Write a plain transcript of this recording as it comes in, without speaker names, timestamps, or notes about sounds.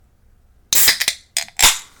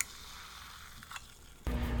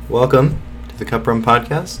Welcome to the Cup Rum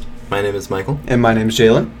Podcast. My name is Michael. And my name is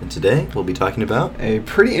Jalen. And today we'll be talking about a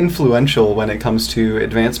pretty influential when it comes to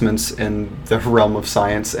advancements in the realm of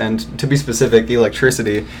science, and to be specific,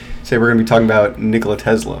 electricity. Today we're going to be talking about Nikola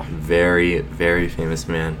Tesla. Very, very famous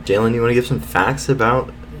man. Jalen, you want to give some facts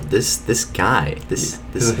about this guy, this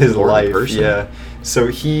his life person? Yeah. So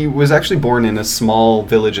he was actually born in a small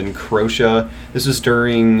village in Croatia. This was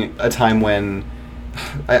during a time when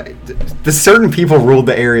the certain people ruled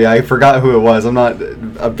the area. I forgot who it was. I'm not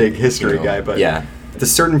a big history guy, but yeah. The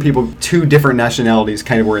certain people, two different nationalities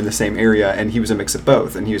kind of were in the same area, and he was a mix of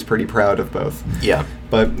both, and he was pretty proud of both. Yeah.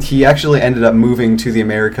 But he actually ended up moving to the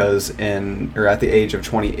Americas at the age of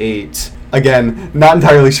 28. Again, not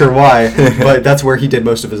entirely sure why, but that's where he did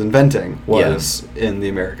most of his inventing, was in the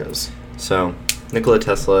Americas. So Nikola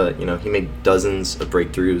Tesla, he made dozens of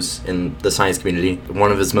breakthroughs in the science community.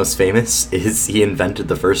 One of his most famous is he invented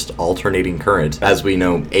the first alternating current, as we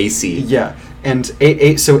know, AC. Yeah, and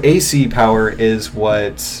so AC power is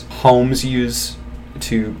what homes use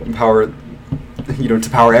to power, to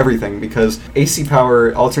power everything, because AC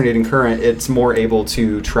power, alternating current, it's more able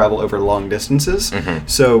to travel over long distances,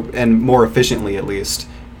 and more efficiently at least.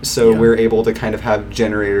 So we're able to kind of have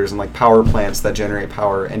generators and like power plants that generate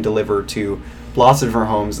power and deliver to lots of different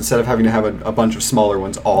homes instead of having to have a bunch of smaller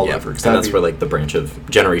ones all over. And that's where like the branch of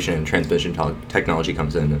generation and transmission technology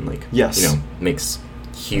comes in and makes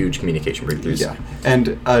huge communication breakthroughs. Yeah,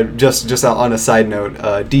 and just on a side note,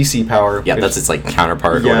 DC power. Yeah, that's its like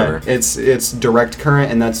counterpart or whatever. It's direct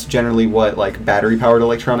current, and that's generally what like battery powered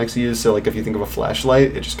electronics use. So like if you think of a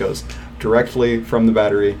flashlight, it just goes directly from the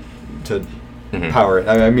battery to power it.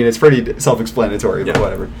 I mean, it's pretty self-explanatory, but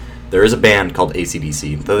whatever. There is a band called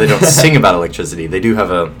AC/DC, though they don't sing about electricity. They do have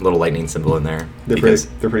a little lightning symbol in there. They're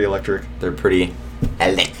pretty electric. They're pretty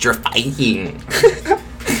electrifying.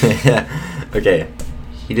 Okay.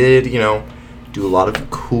 He did, do a lot of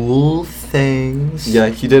cool things. Yeah,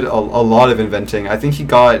 he did a lot of inventing. I think he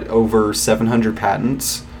got over 700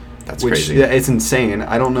 patents. That's crazy. Yeah, it's insane.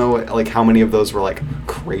 I don't know like how many of those were like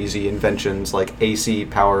crazy inventions, like AC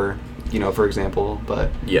power, for example, but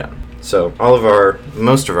yeah. So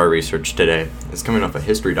most of our research today is coming off of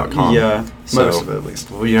history.com. Yeah, most of it at least.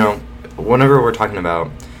 Well, whenever we're talking about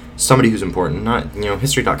somebody who's important, not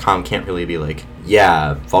history.com can't really be like,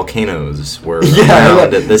 volcanoes were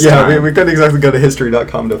around at this time. Yeah, we couldn't exactly go to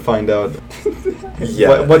history.com to find out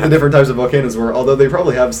what the different types of volcanoes were, although they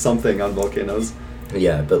probably have something on volcanoes.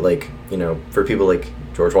 Yeah, but for people like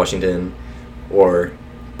George Washington or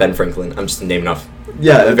Ben Franklin, I'm just naming off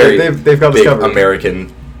they've got big discovered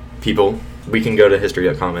American people. We can go to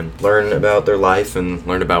history.com and learn about their life and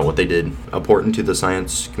learn about what they did important to the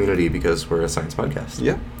science community, because we're a science podcast.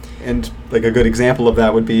 Yeah. And like a good example of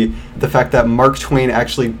that would be the fact that Mark Twain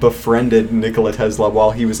actually befriended Nikola Tesla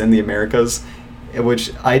while he was in the Americas,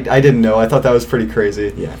 which I didn't know. I thought that was pretty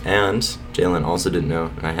crazy. Yeah, and Jalen also didn't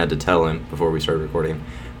know, and I had to tell him before we started recording,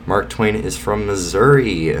 Mark Twain is from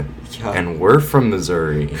Missouri, and we're from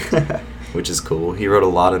Missouri. Which is cool. He wrote a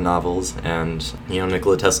lot of novels, and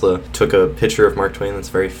Nikola Tesla took a picture of Mark Twain that's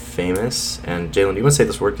very famous. And Jalen, do you want to say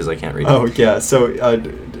this word because I can't read it? Oh yeah. So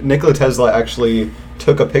Nikola Tesla actually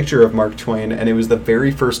took a picture of Mark Twain, and it was the very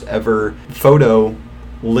first ever photo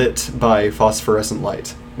lit by phosphorescent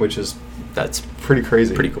light, that's pretty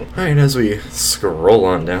crazy. Pretty cool. All right, as we scroll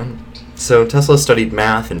on down. So Tesla studied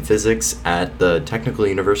math and physics at the Technical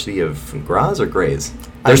University of Graz or Graz?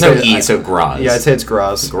 There's no E, so Graz. Yeah, I'd say it's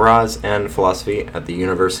Graz. Graz, and philosophy at the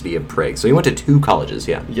University of Prague. So he went to two colleges,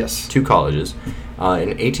 Yes. Two colleges. In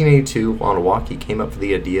 1882, while on a walk, he came up with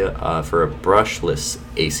the idea for a brushless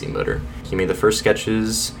AC motor. He made the first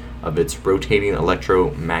sketches of its rotating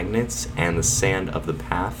electromagnets and the sand of the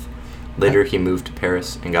path. Later, he moved to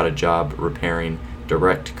Paris and got a job repairing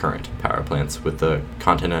direct current power plants with the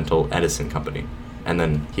Continental Edison Company. And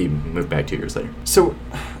then he moved back 2 years later. So,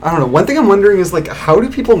 I don't know. One thing I'm wondering is, like, how do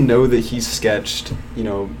people know that he sketched,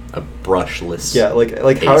 a brushless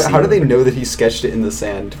how do they know that he sketched it in the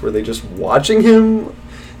sand? Were they just watching him?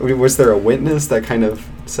 I mean, was there a witness that kind of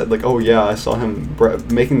said, like, oh, yeah, I saw him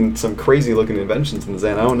making some crazy-looking inventions in the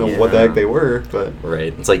sand. I don't know what the heck they were, but...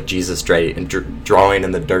 Right. It's like Jesus drawing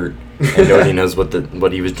in the dirt, and nobody knows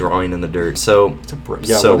what he was drawing in the dirt. So,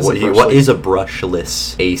 what is a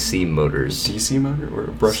brushless AC motors? DC motor? Or a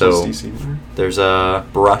brushless DC motor? There's a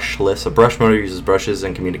brushless. A brush motor uses brushes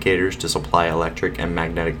and communicators to supply electric and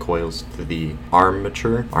magnetic coils to the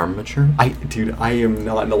armature. I am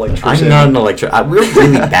not an electrician. I'm not an electrician. We're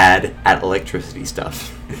really bad at electricity stuff.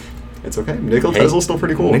 It's okay. Nikola Hey, Tesla's still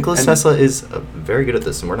pretty cool. Nikola And- Tesla is very good at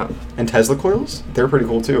this, and we're not. And Tesla coils, they're pretty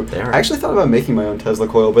cool too. They are. I actually thought about making my own Tesla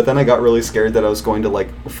coil, but then I got really scared that I was going to like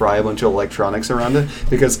fry a bunch of electronics around it,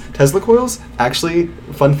 because Tesla coils, actually,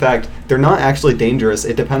 fun fact, they're not actually dangerous.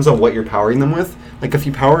 It depends on what you're powering them with. Like if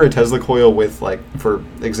you power a Tesla coil with, like, for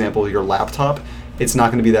example, your laptop, it's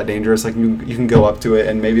not going to be that dangerous. Like you can go up to it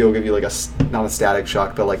and maybe it'll give you like not a static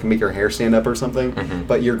shock, but like make your hair stand up or something. Mhm.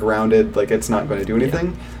 But you're grounded. Like it's not going to do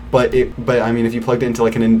anything. But I mean, if you plugged it into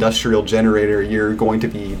like an industrial generator, you're going to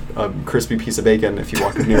be a crispy piece of bacon if you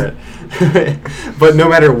walk near it. But no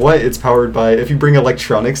matter what, it's powered by. If you bring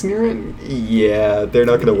electronics near it, yeah, they're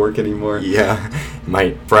not going to work anymore. Yeah,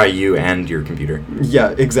 might fry you and your computer.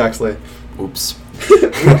 Yeah, exactly. Oops.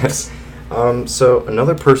 Oops. So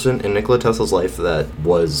another person in Nikola Tesla's life that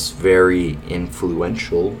was very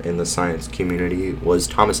influential in the science community was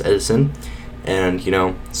Thomas Edison. And,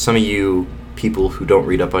 some of you people who don't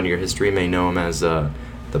read up on your history may know him as the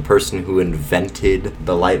person who invented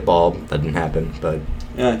the light bulb. That didn't happen, but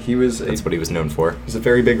Yeah, that's what he was known for. He's a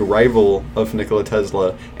very big rival of Nikola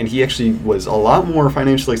Tesla, and he actually was a lot more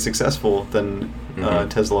financially successful than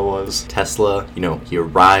Tesla was. Tesla, he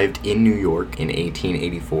arrived in New York in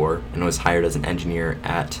 1884 and was hired as an engineer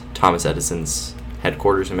at Thomas Edison's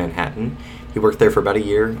headquarters in Manhattan. He worked there for about a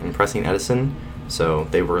year, impressing Edison, so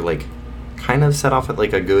they were kind of set off at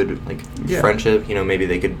a good friendship. Maybe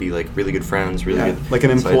they could be really good friends, really good like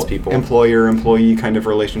an science people. employer-employee kind of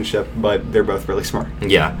relationship, but they're both really smart.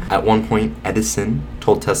 Yeah. At one point, Edison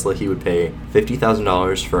told Tesla he would pay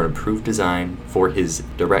 $50,000 for an approved design for his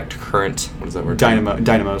direct current. What is that word? Dynamos.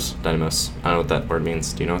 Dynamos. I don't know what that word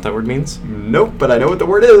means. Do you know what that word means? Nope, but I know what the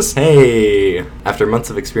word is. Hey! After months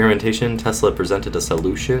of experimentation, Tesla presented a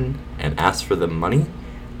solution and asked for the money.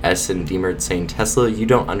 Edison demurred, saying, "Tesla, you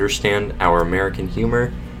don't understand our American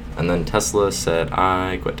humor." And then Tesla said,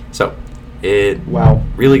 "I quit." So, it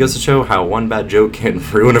really goes to show how one bad joke can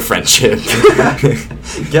ruin a friendship.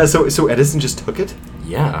 Yeah, so Edison just took it?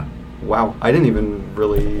 Yeah. Wow, I didn't even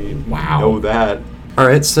really know that.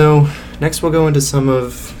 Alright, so next we'll go into some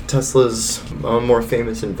of Tesla's more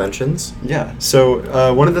famous inventions. Yeah,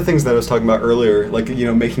 so one of the things that I was talking about earlier,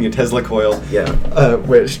 making a Tesla coil. Yeah.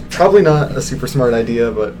 Which, probably not a super smart idea,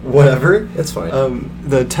 but whatever. It's fine.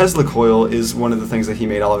 The Tesla coil is one of the things that he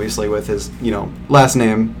made, obviously, with his, last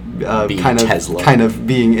name Tesla. kind of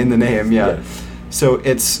being in the name, yeah. So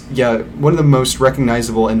it's one of the most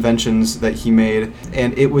recognizable inventions that he made,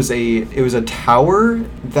 and it was a tower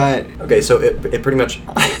that. Okay, so it pretty much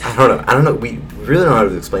I don't know. We really don't know how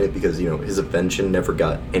to explain it because his invention never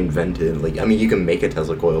got invented. You can make a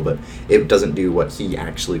Tesla coil, but it doesn't do what he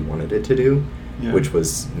actually wanted it to do, which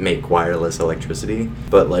was make wireless electricity.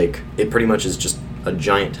 But it pretty much is just a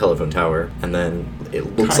giant telephone tower, and then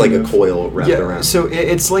it looks like a coil wrapped around. So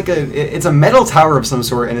it's it's a metal tower of some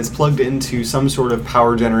sort, and it's plugged into some sort of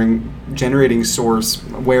power generating source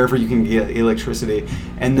wherever you can get electricity,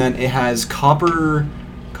 and then it has copper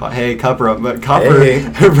wrapping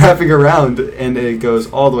around, and it goes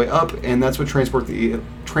all the way up, and that's what transports the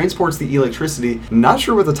electricity. Not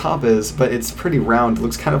sure what the top is, but it's pretty round. It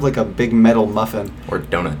looks kind of like a big metal muffin. Or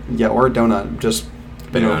donut. Yeah, or a donut. Just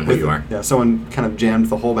depending on who you are. Yeah, someone kind of jammed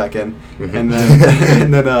the hole back in, Mm-hmm. and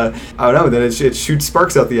then I don't know. Then it shoots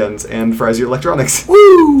sparks out the ends and fries your electronics.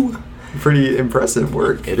 Woo! Pretty impressive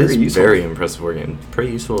work. It is very impressive work, and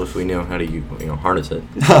pretty useful if we know how to harness it.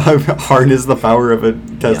 Harness the power of a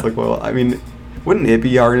Tesla coil. I mean, wouldn't it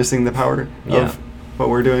be harnessing the power of what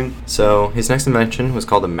we're doing? So his next invention was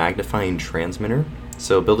called a magnifying transmitter.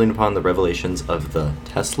 So building upon the revelations of the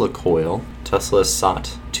Tesla coil, Tesla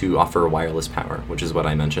sought to offer wireless power, which is what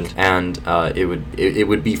I mentioned, and it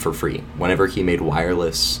would be for free. Whenever he made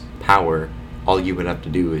wireless power, all you would have to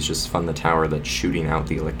do is just fund the tower that's shooting out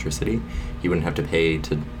the electricity. You wouldn't have to pay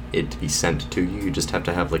to it to be sent to you. You just have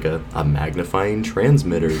to have a magnifying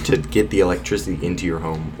transmitter to get the electricity into your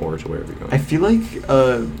home or to wherever you're going. I feel like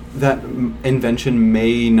that invention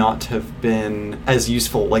may not have been as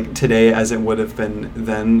useful today as it would have been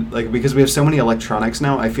then. Because we have so many electronics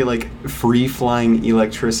now, I feel like free-flying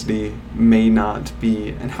electricity may not be.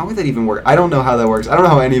 And how would that even work? I don't know how that works. I don't know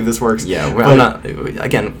how any of this works. Yeah, well,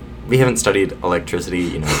 we haven't studied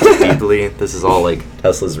electricity, deeply. This is all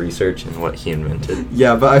Tesla's research and what he invented.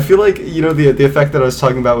 Yeah, but I feel like the effect that I was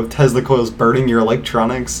talking about with Tesla coils burning your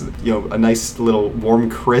electronics, a nice little warm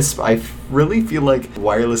crisp. I really feel like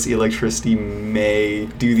wireless electricity may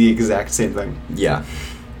do the exact same thing. Yeah,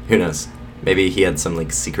 who knows? Maybe he had some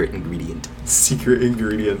secret ingredient. Secret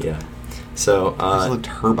ingredient. Yeah. So Tesla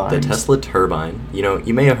turbines. the Tesla turbine.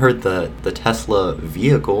 You may have heard the Tesla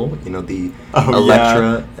vehicle. The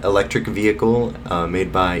electric vehicle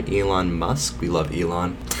made by Elon Musk. We love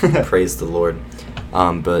Elon. Praise the Lord.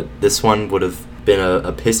 But this one would have been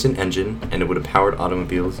a piston engine, and it would have powered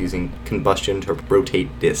automobiles using combustion to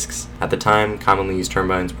rotate discs. At the time, commonly used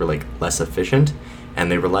turbines were less efficient,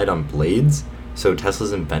 and they relied on blades. So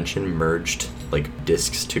Tesla's invention merged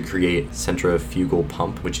discs to create centrifugal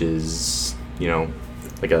pump, which is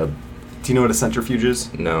like a. Do you know what a centrifuge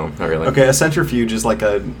is? No, not really. Okay, a centrifuge is I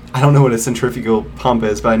don't know what a centrifugal pump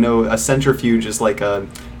is, but I know a centrifuge is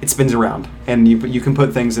it spins around, and you can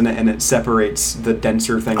put things in it, and it separares the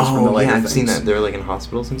denser things from the lighter things. I've seen that. They're in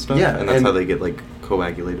hospitals and stuff. Yeah, and that's how they get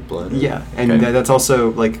coagulated blood. Yeah, and that's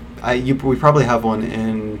also we probably have one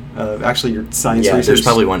in actually your science research. There's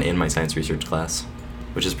probably one in my science research class,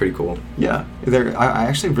 which is pretty cool. Yeah, I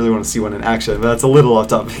actually really want to see one in action, but that's a little off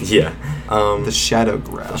topic. Yeah. The shadow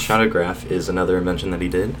graph. The shadow graph is another invention that he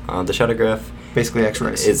did. The shadow graph... Basically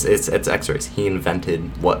X-rays. It's X-rays. He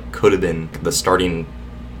invented what could have been the starting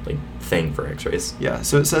thing for X-rays. Yeah,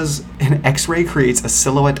 so it says, an X-ray creates a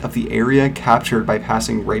silhouette of the area captured by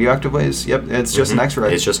passing radioactive waves. Yep, it's just an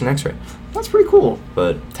X-ray. It's just an X-ray. That's pretty cool.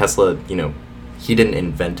 But Tesla, he didn't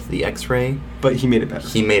invent the X-ray. But he made it better.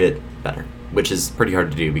 He made it better. Which is pretty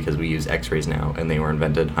hard to do because we use X-rays now, and they were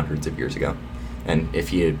invented hundreds of years ago. And if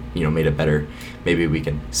he had, made it better, maybe we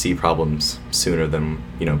can see problems sooner than,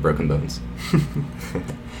 broken bones.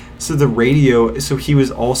 So the radio, he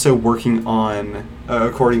was also working on,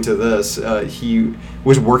 according to this, he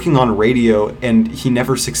was working on radio, and he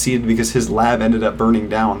never succeeded because his lab ended up burning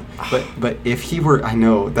down. But if he were, I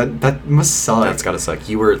know, that must suck. That's gotta suck.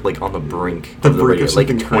 You were on the brink of the radio,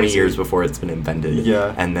 20 crazy. years before it's been invented.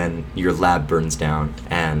 Yeah. And then your lab burns down,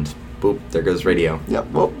 and boop, there goes radio. Yeah,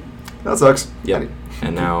 well, that sucks. Yeah.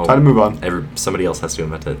 And now time to move on. Somebody else has to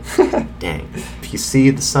invent it. Dang. If you see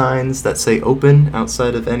the signs that say open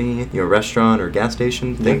outside of any restaurant or gas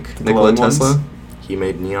station, think Nikola Tesla. He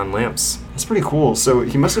made neon lamps. That's pretty cool. So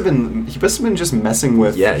he must have been just messing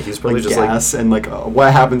with he's probably just gas and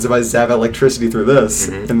what happens if I zap electricity through this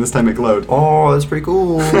and this time it glowed. Oh, that's pretty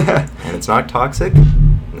cool. And it's not toxic.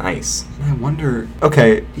 Nice. I wonder.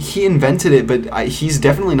 Okay, he invented it, but he's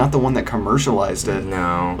definitely not the one that commercialized it.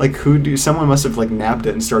 No. Someone must have nabbed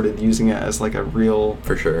it and started using it as a real.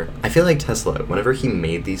 For sure. I feel like Tesla, whenever he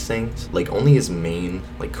made these things, only his main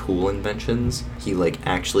cool inventions, he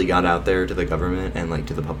actually got out there to the government and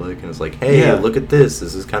to the public and was hey, look at this.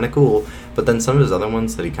 This is kind of cool. But then some of his other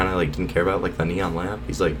ones that he kind of didn't care about, the neon lamp,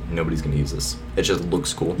 he's nobody's gonna use this. It just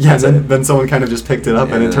looks cool. Yeah. Then someone kind of just picked it up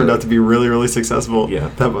and it turned out to be really, really successful. Yeah.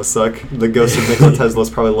 That must suck. The ghost of Nikola Tesla is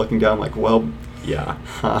probably looking down well. Yeah.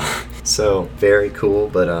 So, very cool,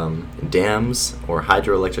 but dams or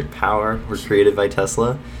hydroelectric power were created by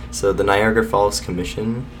Tesla. So the Niagara Falls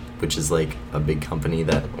Commission, which is a big company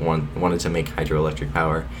that wanted to make hydroelectric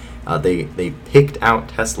power, they picked out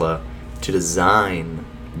Tesla to design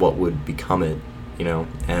what would become it,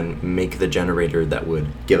 and make the generator that would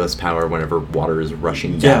give us power whenever water is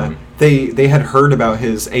rushing down. They had heard about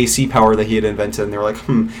his AC power that he had invented, and they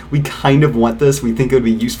were we kind of want this. We think it would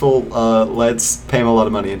be useful. Let's pay him a lot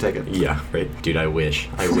of money and take it. Yeah, right. Dude, I wish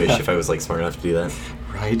if I was smart enough to do that.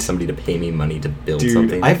 Right. Somebody to pay me money to build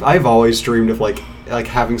something. I've always dreamed of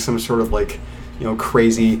having some sort of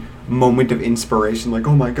crazy moment of inspiration,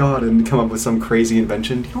 oh my god, and come up with some crazy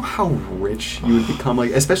invention. Do you know how rich you would become?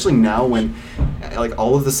 Especially now when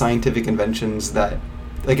all of the scientific inventions that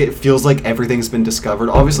it feels like everything's been discovered.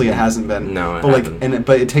 Obviously it hasn't been. No, it hasn't.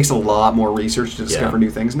 But it takes a lot more research to discover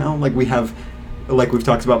new things now. We have we've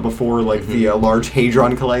talked about before, the Large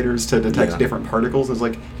Hadron Colliders to detect different particles. It's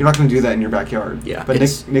you're not going to do that in your backyard. Yeah. But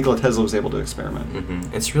Nikola Tesla was able to experiment.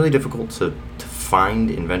 Mm-hmm. It's really difficult to find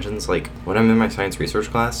inventions. When I'm in my science research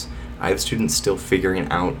class, I have students still figuring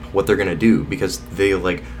out what they're going to do because they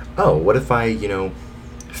what if I,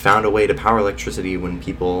 found a way to power electricity when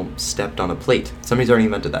people stepped on a plate? Somebody's already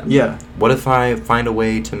invented that. Yeah. What if I find a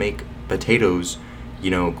way to make potatoes,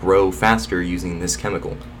 grow faster using this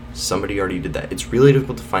chemical? Somebody already did that. It's really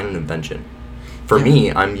difficult to find an invention. For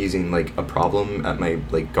me, I'm using a problem at my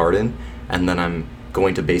garden, and then I'm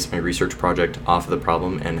going to base my research project off of the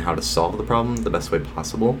problem and how to solve the problem the best way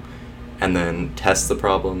possible, and then test the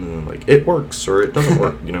problem, and then it works or it doesn't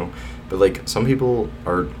work, But some people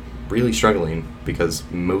are really struggling because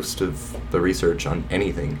most of the research on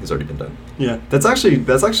anything has already been done. Yeah, that's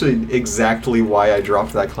actually exactly why I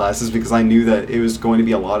dropped that class, is because I knew that it was going to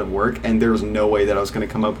be a lot of work, and there was no way that I was going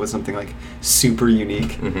to come up with something super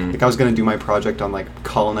unique. Mm-hmm. I was going to do my project on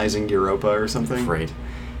colonizing Europa or something. Right.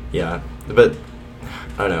 Yeah, but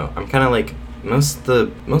I don't know. I'm kind of like most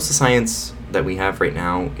of the science that we have right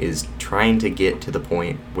now is trying to get to the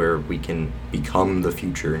point where we can become the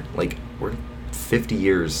future. Like, we're 50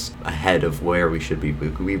 years ahead of where we should be.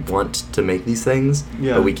 We want to make these things,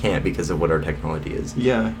 but we can't because of what our technology is.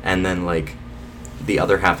 Yeah. And then, like, the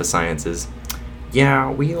other half of science is,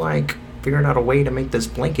 we, like, figured out a way to make this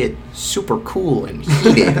blanket super cool and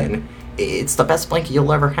heated, and it's the best blanket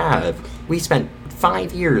you'll ever have. We spent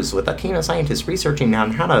 5 years with a team of scientists researching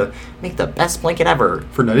on how to make the best blanket ever.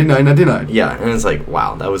 For $99.99. Yeah, and it's like,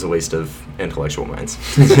 wow, that was a waste of intellectual minds.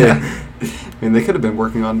 Yeah. I mean, they could have been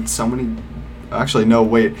working on so many... Actually, no,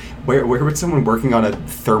 wait. Where would someone working on a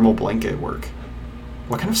thermal blanket work?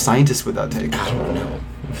 What kind of scientist would that take? I don't know.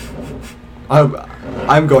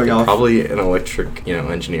 I'm going off. Probably an electric,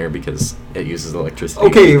 engineer, because it uses electricity.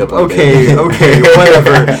 Okay,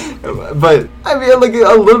 whatever. But I mean, like,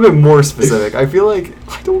 a little bit more specific. I feel like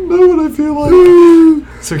I don't know what I feel like.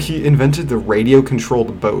 So he invented the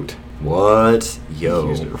radio-controlled boat. What? Yo.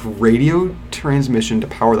 He used radio transmission to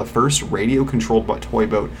power the first radio-controlled toy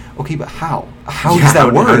boat. Okay, but how? How does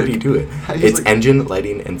that work? How did he do it? It's engine,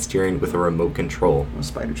 lighting, and steering with a remote control.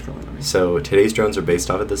 Spider's crawling me. So today's drones are based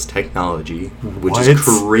off of this technology, which is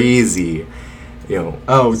crazy.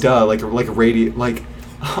 Oh, duh! Like radio, like.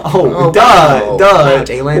 Wow. Duh! Wow,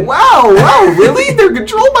 Jalen. Wow! Really? They're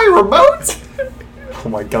controlled by remotes? Oh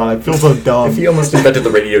my god, I feel so dumb. If he almost invented the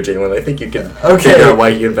radio, Jalen, I think you can figure out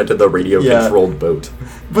why he invented the radio-controlled boat.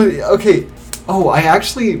 But, okay. Oh, I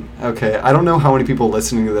don't know how many people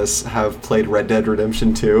listening to this have played Red Dead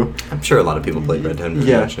Redemption 2. I'm sure a lot of people played Red Dead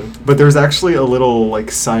Redemption. Yeah, but there's actually a little, like,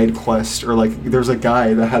 side quest, or, like, there's a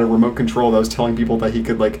guy that had a remote control that was telling people that he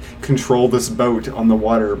could, like, control this boat on the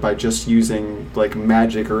water by just using, like,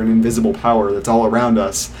 magic or an invisible power that's all around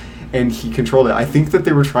us. And he controlled it. I think that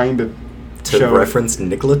they were trying to reference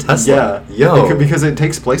Nikola Tesla. Yeah. Because it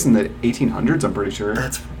takes place in the 1800s, I'm pretty sure.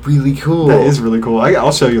 That's really cool. That is really cool.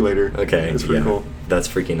 I'll show you later. Okay. It's pretty cool. That's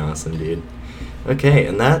freaking awesome, dude. Okay,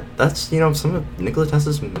 and that's, some of Nikola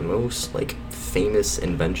Tesla's most, like, famous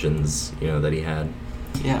inventions, that he had.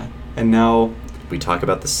 Yeah. And now... we talk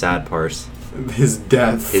about the sad part. His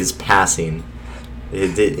death. His passing.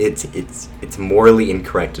 It's morally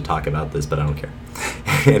incorrect to talk about this, but I don't care.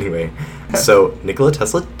 Anyway, so Nikola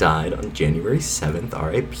Tesla died on January 7th,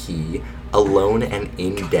 R.I.P., alone and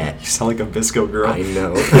in debt. You sound like a Visco girl. I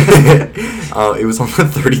know. It was on the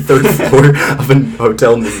 33rd floor of a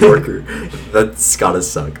hotel in New Yorker. That's gotta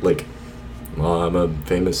suck. Like, I'm a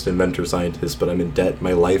famous inventor scientist, but I'm in debt.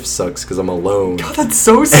 My life sucks because I'm alone. God, that's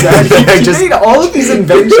so sad. He made all of these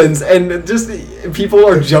inventions, and just people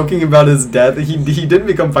are joking about his death. He didn't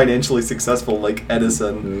become financially successful like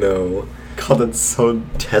Edison. No. God, that's so...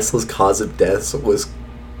 Tesla's cause of death was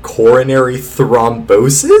coronary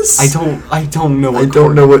thrombosis? I don't know what... I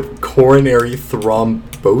don't know what coronary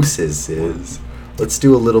thrombosis is. Let's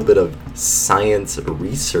do a little bit of science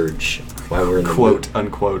research while we're in the quote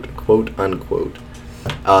unquote. Quote unquote.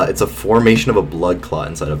 It's a formation of a blood clot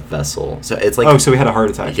inside a vessel. So it's like... Oh, so he had a heart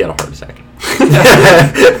attack. He had a heart attack.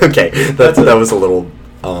 Okay, that was a little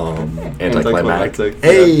anticlimactic.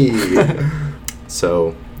 Hey!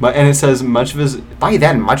 So... And it says by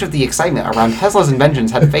then, much of the excitement around Tesla's inventions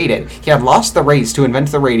had faded. He had lost the race to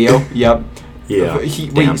invent the radio. Yep. Yeah. He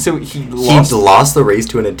lost the race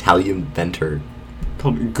to an Italian inventor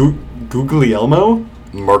called Guglielmo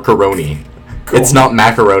Marconi. It's not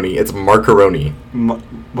macaroni. It's Marconi.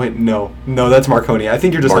 Wait, no, that's Marconi. I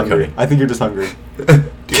think you're just hungry. Dude,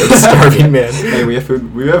 I'm starving, man. Hey, we have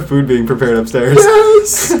food. We have food being prepared upstairs.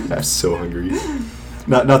 Yes. I'm so hungry.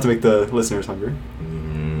 Not to make the listeners hungry.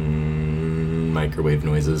 Microwave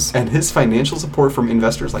noises. And his financial support from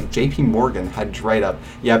investors like J.P. Morgan had dried up.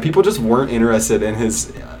 Yeah, people just weren't interested in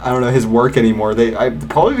his work anymore.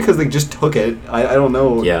 Probably because they just took it. I don't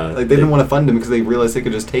know. Yeah. Like they didn't want to fund him because they realized they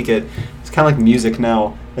could just take it. It's kind of like music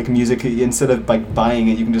now. Like music, instead of like buying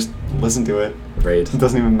it, you can just listen to it. Right. It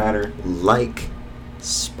doesn't even matter. Like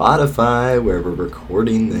Spotify, where we're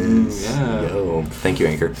recording this. Yeah. Yo. Thank you,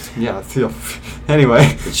 Anchor. Yeah. Anyway.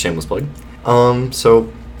 It's a shameless plug.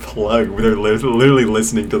 So... Plug. They're literally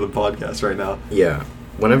listening to the podcast right now. Yeah.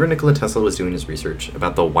 Whenever Nikola Tesla was doing his research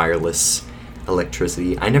about the wireless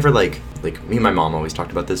electricity, I never me and my mom always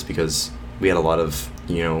talked about this because we had a lot of,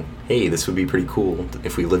 hey, this would be pretty cool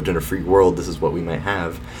if we lived in a free world, this is what we might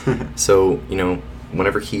have. So,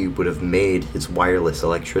 whenever he would have made his wireless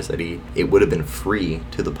electricity, it would have been free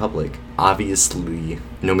to the public. Obviously,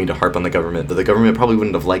 no mean to harp on the government, but the government probably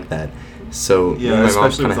wouldn't have liked that. So, yeah, my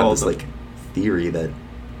mom kind of had this, theory that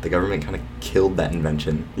the government kind of killed that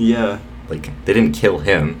invention. Yeah. Like, they didn't kill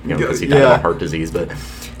him, because he died of a heart disease, but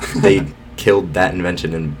they killed that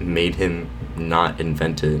invention and made him not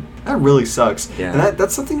invent it. That really sucks. Yeah. And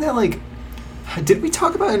that's something that, like, did we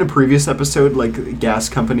talk about in a previous episode, like, gas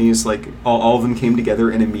companies, like, all of them came together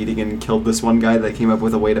in a meeting and killed this one guy that came up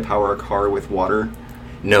with a way to power a car with water?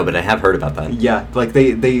 No, but I have heard about that. Yeah, like,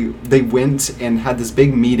 they went and had this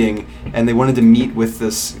big meeting, and they wanted to meet with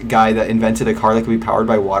this guy that invented a car that could be powered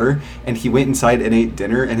by water, and he went inside and ate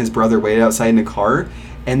dinner, and his brother waited outside in a car.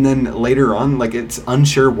 And then later on, like, it's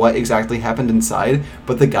unsure what exactly happened inside,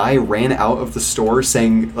 but the guy ran out of the store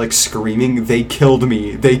saying, like, screaming, they killed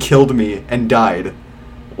me, and died.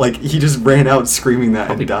 Like, he just ran out screaming that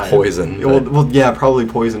Probably and died. poison. Well, yeah, probably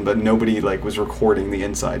poison, but nobody, like, was recording the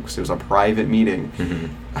inside because it was a private meeting.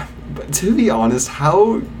 Mm-hmm. But to be honest,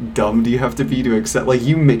 how dumb do you have to be to accept, like,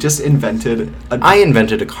 you just invented I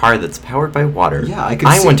invented a car that's powered by water. Yeah,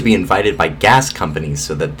 I want to be invited by gas companies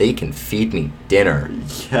so that they can feed me dinner.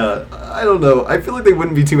 Yeah, I don't know. I feel like they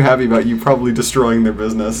wouldn't be too happy about you probably destroying their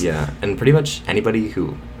business. Yeah, and pretty much anybody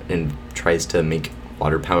who tries to make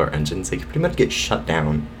water power engines, they can pretty much get shut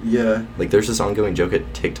down. Yeah. Like, there's this ongoing joke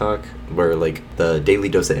at TikTok where, like, the Daily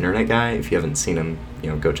Dose of Internet guy, if you haven't seen him,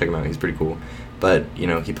 go check him out. He's pretty cool. But,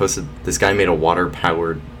 he posted, this guy made a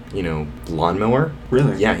water-powered, lawnmower.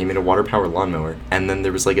 Really? Yeah, he made a water-powered lawnmower. And then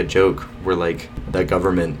there was, like, a joke where, like, the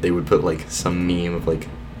government, they would put, like, some meme of, like,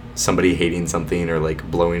 somebody hating something or, like,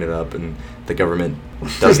 blowing it up, and the government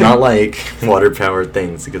does not like water-powered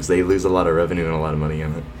things because they lose a lot of revenue and a lot of money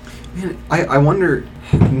on it. Man, I wonder,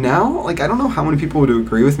 now, like, I don't know how many people would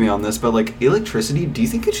agree with me on this, but, like, electricity, do you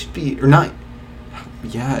think it should be, or not,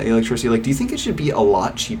 yeah, electricity, like, do you think it should be a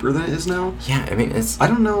lot cheaper than it is now? Yeah, I mean, I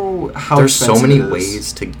don't know how there's so many it is.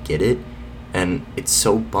 ways to get it, and it's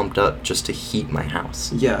so bumped up just to heat my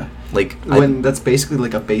house. Yeah. Like, that's basically,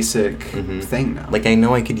 like, a basic thing now. Like, I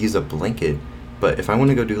know I could use a blanket, but if I want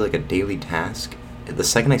to go do, like, a daily task, the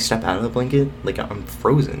second I step out of the blanket, like, I'm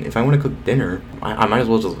frozen. If I want to cook dinner, I might as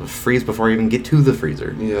well just freeze before I even get to the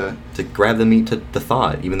freezer. Yeah. To grab the meat to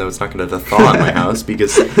thaw it, even though it's not going to thaw at my house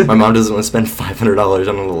because my mom doesn't want to spend $500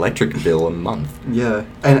 on an electric bill a month. Yeah.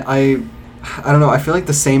 And I don't know, I feel like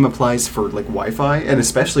the same applies for, like, Wi-Fi, and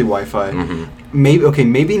especially Wi-Fi.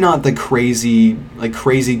 Mm-hmm. Maybe not the crazy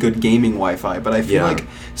good gaming Wi-Fi, but I feel like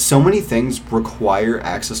so many things require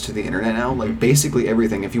access to the internet now, like, basically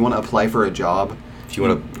everything. If you want to apply for a job, if you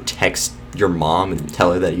want to text your mom and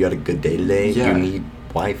tell her that you had a good day today, you need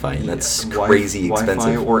Wi-Fi, and that's crazy expensive.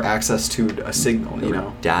 Wi-Fi or access to a signal,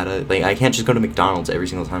 data. Like, I can't just go to McDonald's every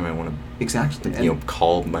single time I want to. Exactly.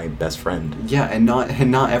 Call my best friend. Yeah, and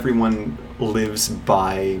not everyone lives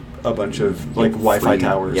by a bunch of, like, Wi-Fi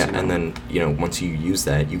towers. Yeah, and then once you use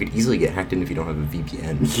that, you could easily get hacked in if you don't have a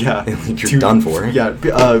VPN. Yeah, you're done for. Yeah.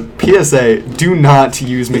 PSA: do not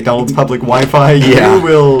use McDonald's public Wi-Fi. Yeah. You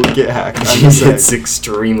will get hacked. It's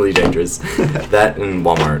extremely dangerous. That and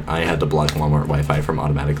Walmart, I had to block Walmart Wi-Fi from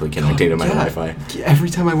automatically connecting to my Wi-Fi. Every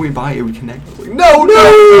time I went by, it would connect. I was like,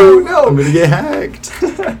 no, I'm gonna get hacked.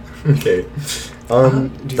 Okay.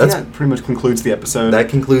 Do you think that pretty much concludes the episode? That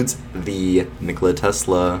concludes the Nikola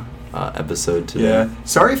Tesla episode today. Yeah.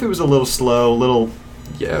 Sorry if it was a little slow,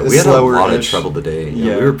 Yeah, we had a lot of trouble today.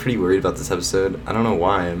 Yeah. We were pretty worried about this episode. I don't know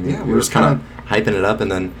why. I mean, we were just kind of hyping it up,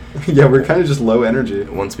 and then... Yeah, we're kind of just low energy.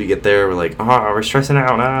 Once we get there, we're like, we're stressing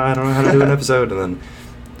out. I don't know how to do an episode. And then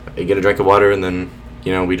I get a drink of water, and then,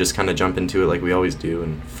 we just kind of jump into it like we always do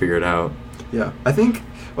and figure it out. Yeah, I think...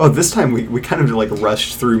 Oh, this time we kind of, like,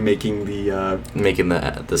 rushed through making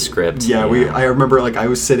the script. Yeah, I remember, like, I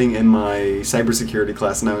was sitting in my cybersecurity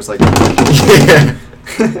class, and I was like...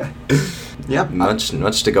 Yeah.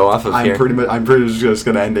 Much to go off of here. I'm pretty much just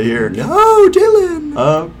going to end it here. No,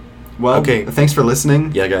 Dylan! Well, okay. Thanks for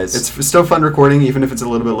listening. Yeah, guys. It's still fun recording, even if it's a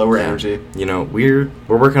little bit lower energy. We're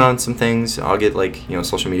working on some things. I'll get, like,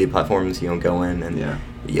 social media platforms, going, and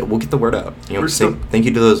we'll get the word out. Thank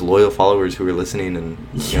you to those loyal followers who are listening and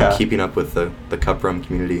keeping up with the Cup Rum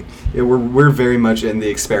community. Yeah, we're very much in the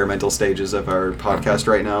experimental stages of our podcast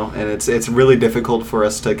right now, and it's really difficult for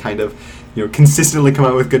us to kind of consistently come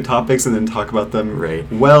out with good topics and then talk about them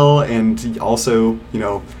well, and also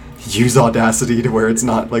use Audacity to where it's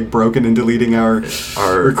not, like, broken and deleting our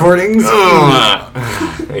recordings.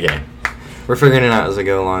 Okay. We're figuring it out as we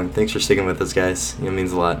go along. Thanks for sticking with us, guys. It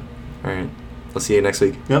means a lot. All right. I'll see you next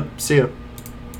week. Yep. See ya.